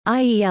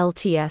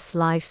IELTS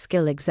Life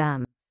Skill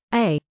Exam.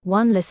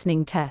 A1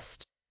 Listening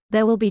Test.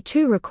 There will be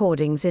 2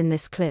 recordings in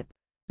this clip.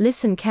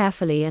 Listen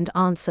carefully and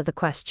answer the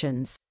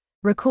questions.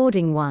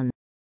 Recording 1.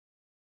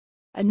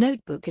 A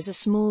notebook is a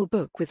small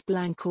book with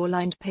blank or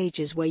lined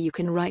pages where you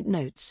can write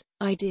notes,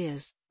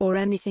 ideas, or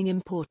anything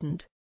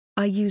important.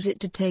 I use it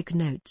to take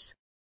notes.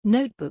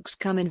 Notebooks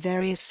come in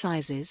various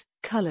sizes,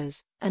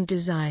 colors, and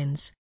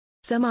designs.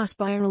 Some are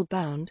spiral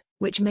bound,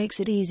 which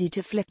makes it easy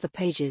to flip the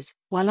pages,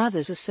 while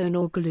others are sewn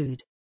or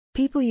glued.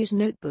 People use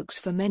notebooks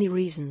for many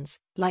reasons,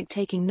 like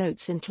taking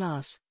notes in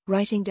class,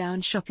 writing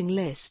down shopping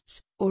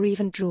lists, or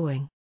even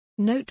drawing.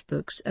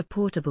 Notebooks are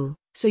portable,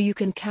 so you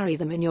can carry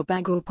them in your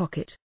bag or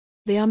pocket.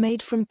 They are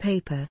made from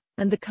paper,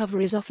 and the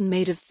cover is often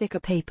made of thicker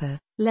paper,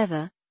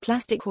 leather,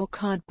 plastic or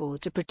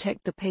cardboard to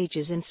protect the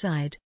pages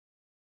inside.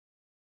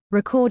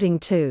 Recording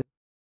 2.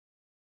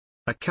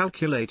 A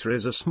calculator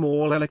is a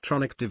small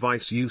electronic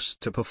device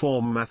used to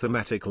perform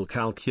mathematical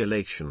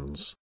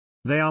calculations.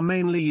 They are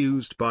mainly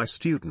used by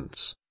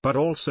students, but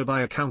also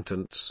by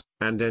accountants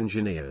and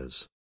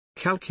engineers.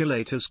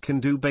 Calculators can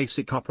do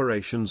basic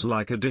operations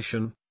like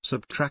addition,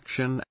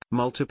 subtraction,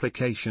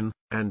 multiplication,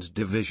 and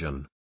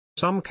division.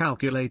 Some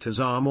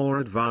calculators are more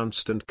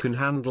advanced and can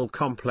handle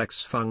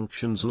complex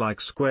functions like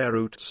square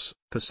roots,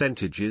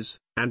 percentages,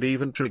 and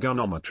even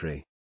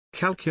trigonometry.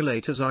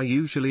 Calculators are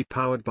usually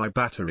powered by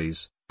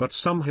batteries, but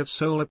some have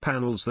solar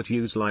panels that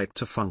use light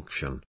to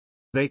function.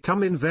 They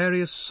come in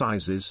various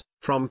sizes,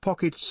 from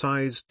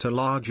pocket-sized to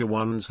larger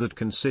ones that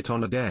can sit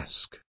on a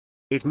desk.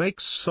 It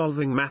makes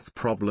solving math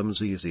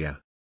problems easier.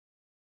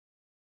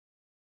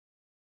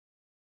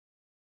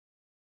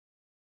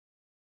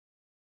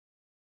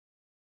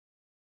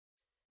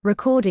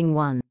 Recording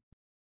 1.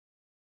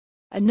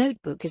 A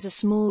notebook is a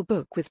small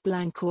book with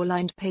blank or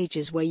lined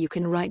pages where you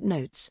can write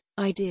notes,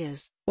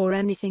 ideas, or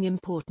anything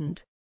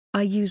important.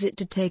 I use it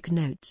to take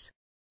notes.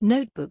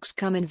 Notebooks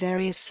come in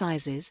various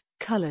sizes,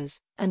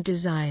 colors, and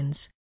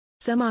designs.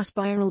 Some are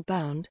spiral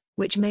bound,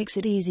 which makes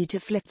it easy to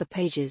flip the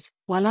pages,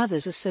 while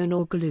others are sewn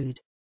or glued.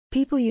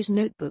 People use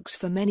notebooks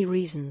for many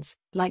reasons,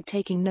 like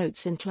taking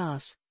notes in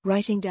class,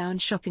 writing down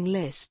shopping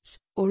lists,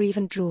 or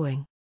even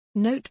drawing.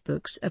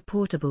 Notebooks are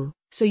portable,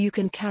 so you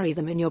can carry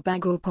them in your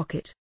bag or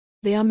pocket.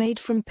 They are made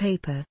from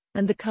paper,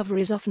 and the cover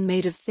is often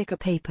made of thicker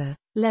paper,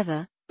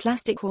 leather,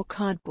 plastic or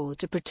cardboard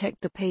to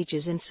protect the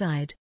pages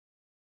inside.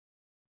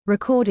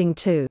 Recording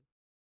 2.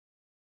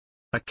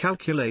 A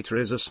calculator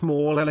is a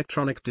small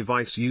electronic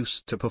device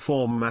used to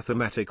perform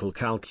mathematical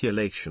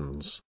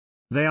calculations.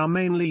 They are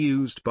mainly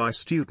used by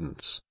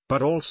students,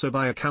 but also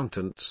by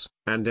accountants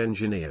and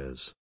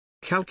engineers.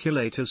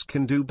 Calculators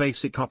can do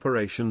basic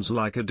operations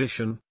like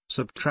addition,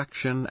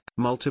 subtraction,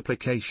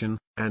 multiplication,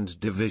 and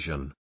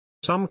division.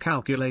 Some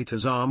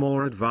calculators are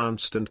more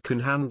advanced and can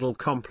handle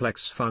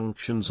complex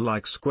functions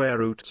like square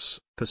roots,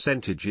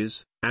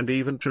 percentages, and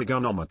even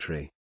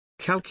trigonometry.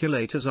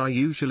 Calculators are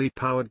usually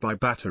powered by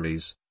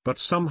batteries, but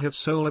some have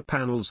solar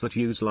panels that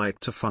use light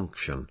to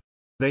function.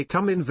 They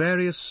come in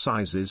various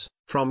sizes,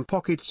 from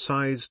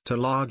pocket-sized to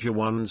larger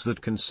ones that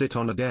can sit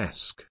on a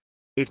desk.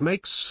 It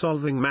makes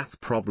solving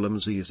math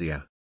problems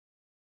easier.